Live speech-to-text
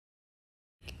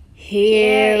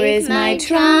Here is my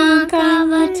trunk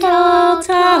of a tall,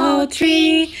 tall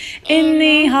tree. In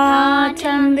the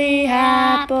autumn the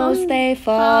apples they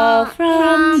fall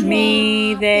from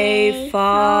me. They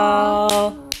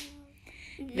fall.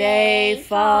 They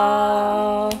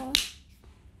fall.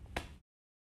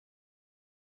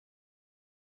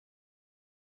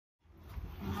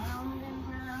 Round and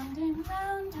round and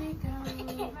round we go,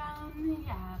 round the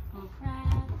apple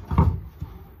press.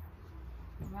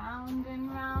 Round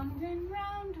and round and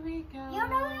round we go. You're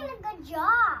doing a good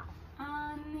job.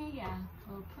 On the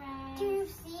apple press. Do you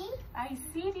see? I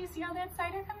see. Do you see all that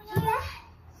cider coming out? Yes.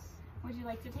 Would you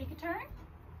like to take a turn?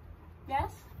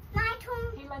 Yes? My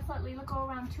turn. Okay, let's let Leela go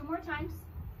around 2 more times.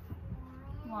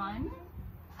 1,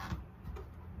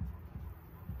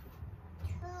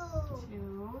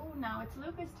 2. Now it's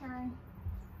Luca's turn.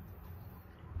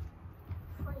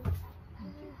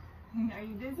 Are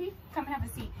you dizzy? Come have a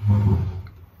seat.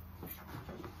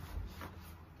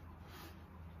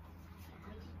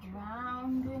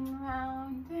 Round and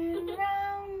round and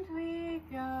round we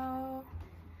go.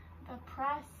 The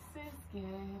press is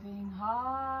getting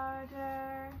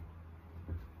harder.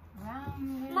 Round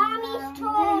and Mommy's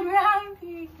round and round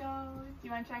he goes. Do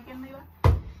you want to try again,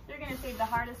 Leela? You're going to save the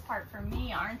hardest part for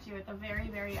me, aren't you, at the very,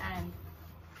 very end?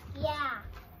 Yeah.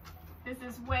 This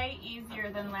is way easier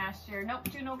than last year. Nope,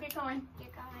 Juno, get going.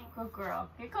 Get going. Good girl,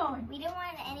 get going. We don't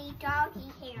want any doggy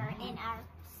hair in our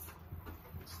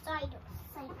cider.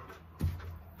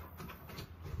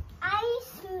 I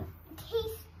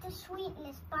taste the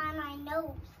sweetness by my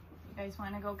nose. You guys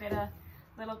want to go get a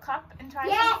little cup and try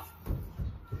Yes. this?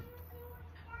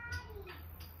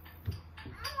 I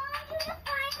want to do the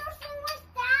final thing with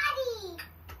Daddy.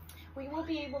 We will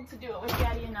be able to do it with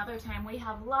Daddy another time. We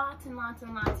have lots and lots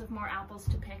and lots of more apples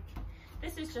to pick.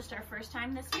 This is just our first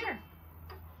time this year.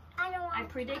 I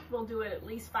predict we'll do it at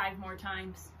least 5 more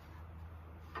times.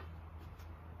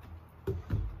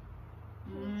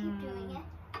 Keep doing it.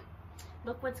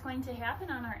 Look what's going to happen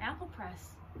on our apple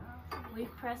press.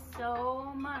 We've pressed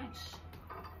so much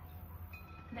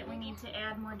that we need to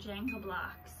add more Jenga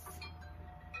blocks.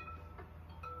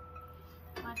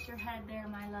 Watch your head there,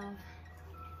 my love.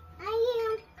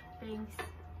 I am. Thanks.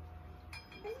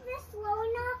 Is this low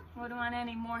enough? We don't want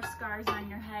any more scars on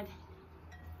your head.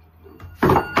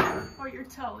 Or your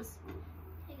toes.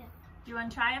 Yeah. Do you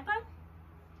want to try it, bud?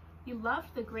 You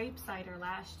loved the grape cider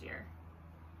last year.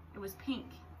 It was pink.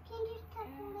 Can you just touch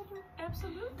a little?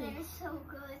 Absolutely. That is so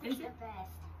good. Is It's the it?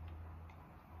 best.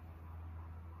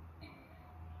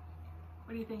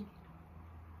 What do you think?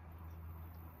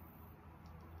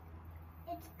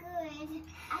 It's good,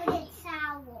 but it's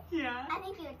sour. Yeah. I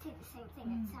think you would take the same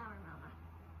thing. It's sour, Mama.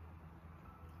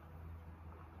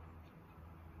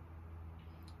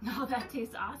 No, that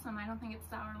tastes awesome. I don't think it's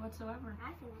sour whatsoever.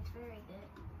 I think it's very good.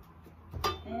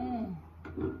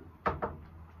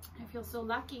 I feel so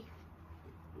lucky.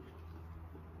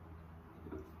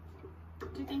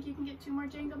 Do you think you can get 2 more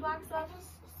Jenga blocks That left? is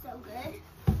so good.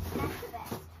 That's the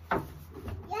best.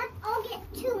 Yep, I'll get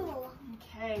 2 more.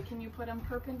 Okay, can you put them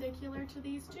perpendicular to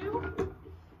these 2?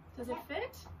 Does it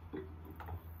fit?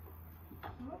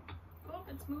 Oh,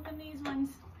 it's moving these ones.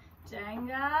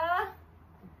 Jenga.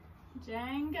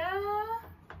 Jenga.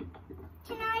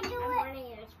 Can I do I'm it? warning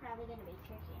you, it's probably going to be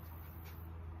tricky.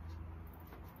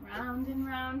 Round and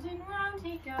round and round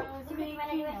he goes, You wanna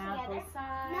making do it apple together?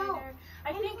 cider. No.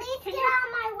 I think. Please Can get you, out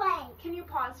of my way. can you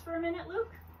pause for a minute,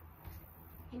 Luke?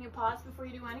 Can you pause before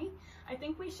you do any? I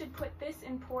think we should put this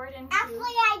and pour it into. Actually,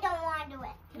 I don't want to do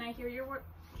it. Can I hear your word?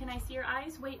 Can I see your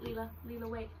eyes? Wait, Leela. Leela,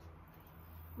 wait.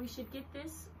 We should get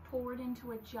this poured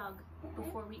into a jug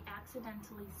before we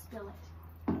accidentally spill it.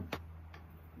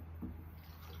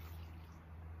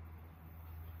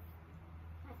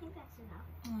 I think that's enough.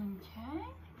 Okay.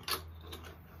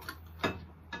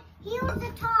 Here's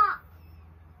the top.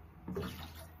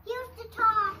 Here's the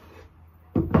top.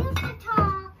 Here's the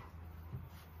top.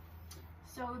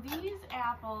 So these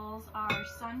apples are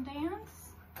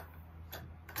Sundance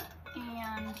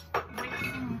and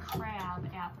Wixon Crab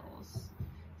apples.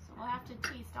 So we'll have to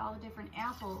taste all the different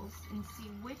apples and see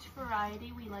which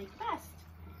variety we like best.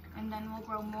 And then we'll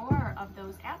grow more of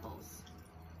those apples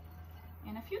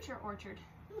in a future orchard.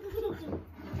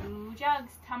 2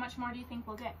 jugs. How much more do you think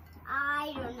we'll get?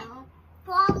 I don't know.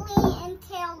 Probably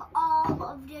until all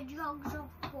of the jugs are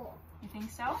full. You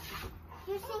think so?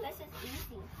 You think this is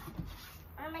easy?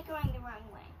 Or am I going the wrong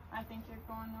way? I think you're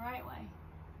going the right way.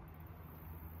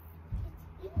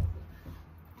 It's easy.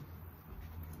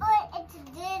 But it's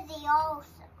dizzy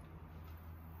also.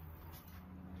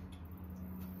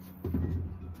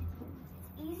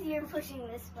 It's easier pushing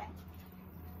this way.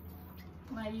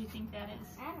 Why do you think that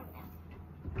is? I don't know.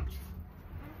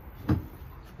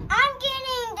 I'm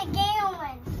getting the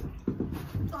gallons.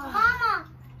 Mama,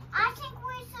 I think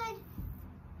we should...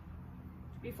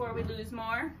 Before we lose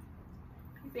more?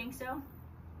 You think so?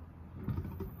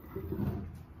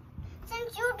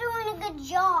 Since you're doing a good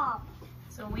job.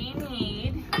 So we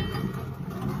need...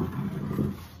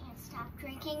 Can't stop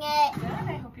drinking it. Good,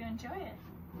 I hope you enjoy it.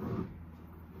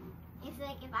 It's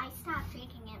like if I stop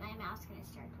drinking it, my mouth's going to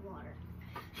start to water.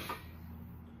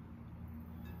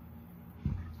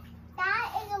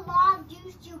 That is a lot of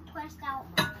juice you pressed out,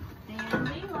 Mama. And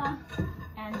Leela.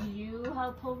 And you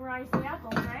helped pulverize the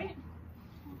apples, right?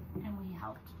 And we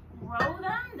helped grow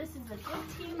them. This is a good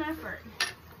team effort.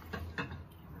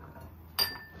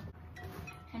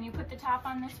 Can you put the top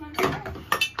on this one, Sarah?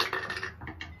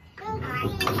 I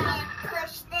can't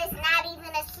push this, not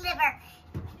even a sliver.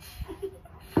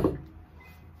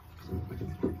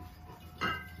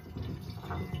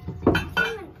 I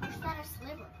can't even push that a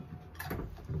sliver.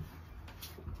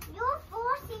 You're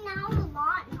forcing out a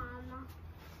lot, Mama.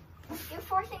 You're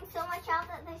forcing so much out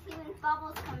that there's even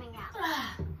bubbles coming out.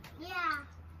 Yeah,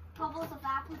 bubbles of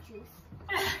apple juice.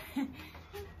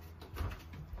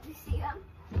 You see them?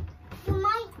 You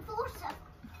might force a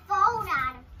fold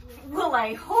out of you. Well,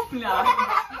 I hope not.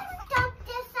 Dump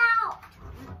this out.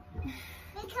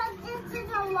 Because this is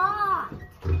a lot.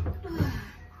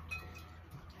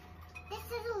 This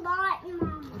is a lot,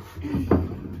 Mama.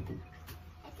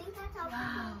 I think that's all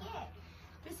Wow. we can get.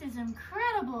 This is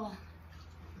incredible.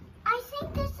 I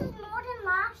think this is more than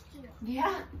last year.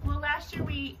 Yeah. Well, last year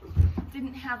we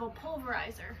didn't have a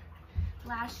pulverizer.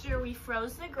 Last year we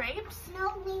froze the grapes.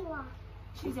 No, we won't.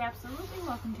 She's absolutely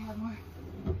welcome to have more.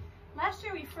 Last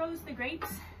year we froze the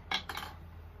grapes.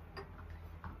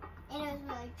 And it was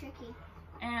really tricky.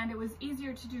 And it was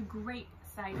easier to do grape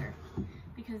cider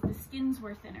because the skins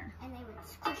were thinner. And they were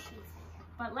squishy.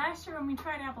 But last year when we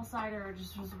tried apple cider, it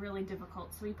just was really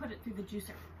difficult, so we put it through the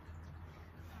juicer.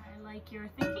 I like your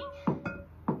thinking.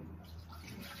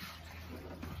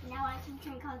 Now I can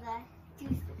drink all the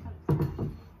juice that comes out.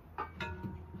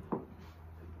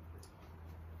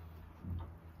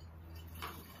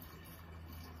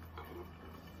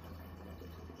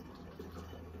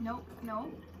 Nope,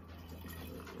 nope.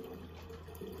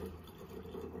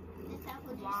 This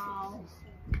apple juice. Wow.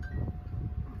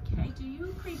 Okay, do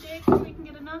you predict we can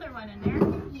get another one in there?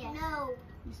 Yes. No.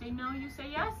 You say no, you say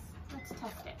yes? Let's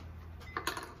test it.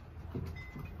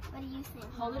 What do you think?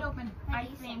 Hold it open. What do I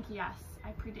you think yes.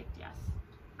 I predict yes.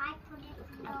 I put it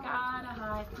in I've got a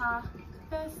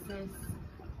hypothesis.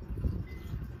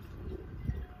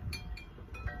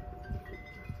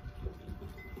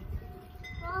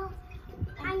 Well,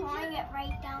 I'm pouring it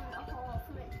right down the hole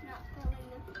so it's not filling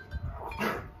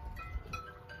the...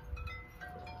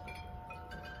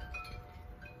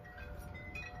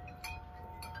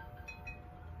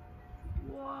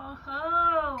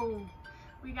 Whoa!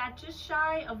 We got just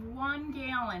shy of 1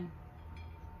 gallon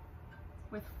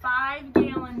with 5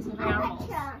 gallons of apple